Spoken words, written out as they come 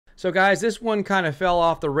So guys, this one kind of fell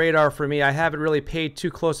off the radar for me. I haven't really paid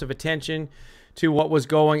too close of attention to what was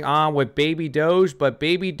going on with Baby Doge, but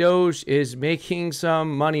Baby Doge is making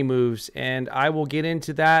some money moves, and I will get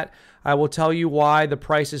into that. I will tell you why the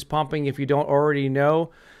price is pumping if you don't already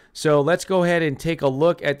know. So let's go ahead and take a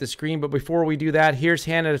look at the screen. But before we do that, here's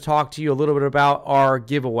Hannah to talk to you a little bit about our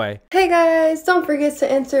giveaway. Hey guys, don't forget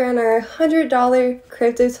to enter in our $100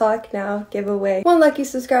 Crypto Talk Now giveaway. One lucky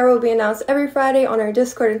subscriber will be announced every Friday on our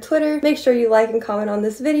Discord and Twitter. Make sure you like and comment on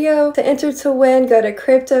this video. To enter to win, go to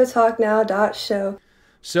cryptotalknow.show.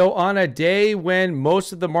 So on a day when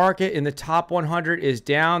most of the market in the top 100 is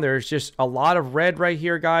down, there's just a lot of red right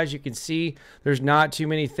here, guys. You can see there's not too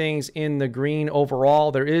many things in the green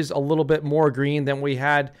overall. There is a little bit more green than we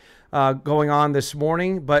had going on this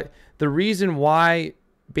morning. But the reason why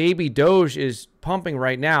Baby Doge is pumping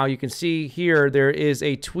right now, you can see here there is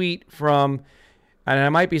a tweet from, and I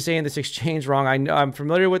might be saying this exchange wrong. I'm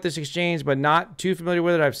familiar with this exchange, but not too familiar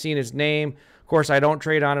with it. I've seen its name. Of course, I don't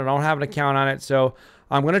trade on it. I don't have an account on it. So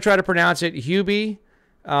I'm going to try to pronounce it Hubi.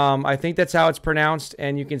 I think that's how it's pronounced.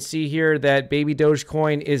 And you can see here that Baby Doge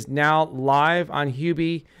Coin is now live on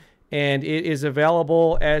Hubi. And it is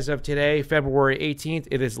available as of today, February 18th.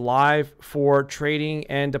 It is live for trading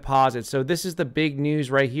and deposits. So this is the big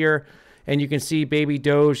news right here. And you can see Baby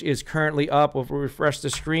Doge is currently up. If we refresh the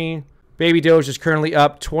screen, Baby Doge is currently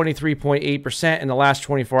up 23.8% in the last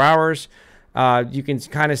 24 hours. You can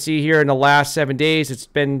kind of see here in the last 7 days, it's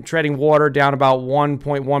been treading water down about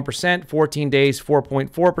 1.1%, 14 days,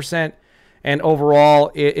 4.4%. And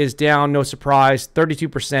overall, it is down, no surprise,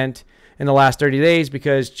 32% in the last 30 days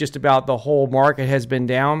because just about the whole market has been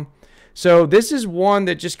down. So this is one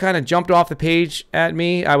that just kind of jumped off the page at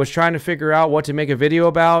me. I was trying to figure out what to make a video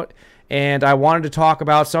about, and I wanted to talk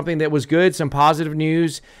about something that was good, some positive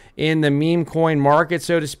news in the meme coin market,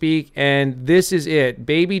 so to speak. And this is it.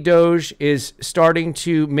 Baby Doge is starting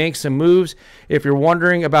to make some moves. If you're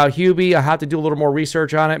wondering about Hubi, I have to do a little more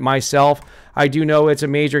research on it myself. I do know it's a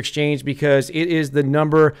major exchange because it is the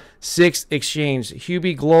number 6 exchange.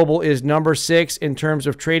 Hubi Global is number 6 in terms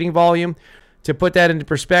of trading volume. To put that into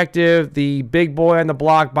perspective, the big boy on the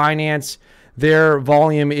block, Binance, their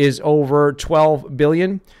volume is over 12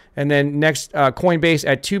 billion. And then next, Coinbase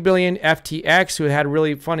at 2 billion, FTX, who had a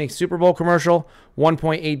really funny Super Bowl commercial,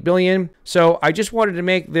 1.8 billion. So I just wanted to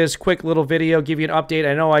make this quick little video, give you an update.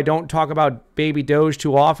 I know I don't talk about Baby Doge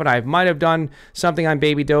too often. I might have done something on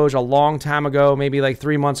Baby Doge a long time ago, maybe like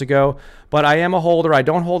 3 months ago, but I am a holder. I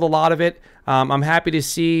don't hold a lot of it. I'm happy to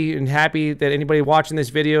see and happy that anybody watching this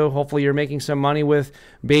video, hopefully you're making some money with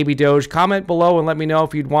Baby Doge. Comment below and let me know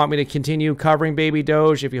if you'd want me to continue covering Baby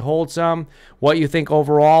Doge, if you hold some, what you think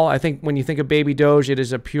overall. I think when you think of Baby Doge, it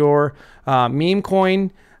is a pure meme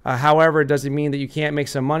coin. However, it doesn't mean that you can't make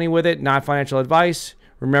some money with it. Not financial advice.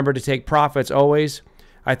 Remember to take profits always.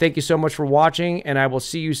 I thank you so much for watching, and I will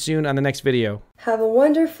see you soon on the next video. Have a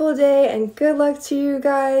wonderful day and good luck to you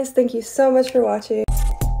guys. Thank you so much for watching.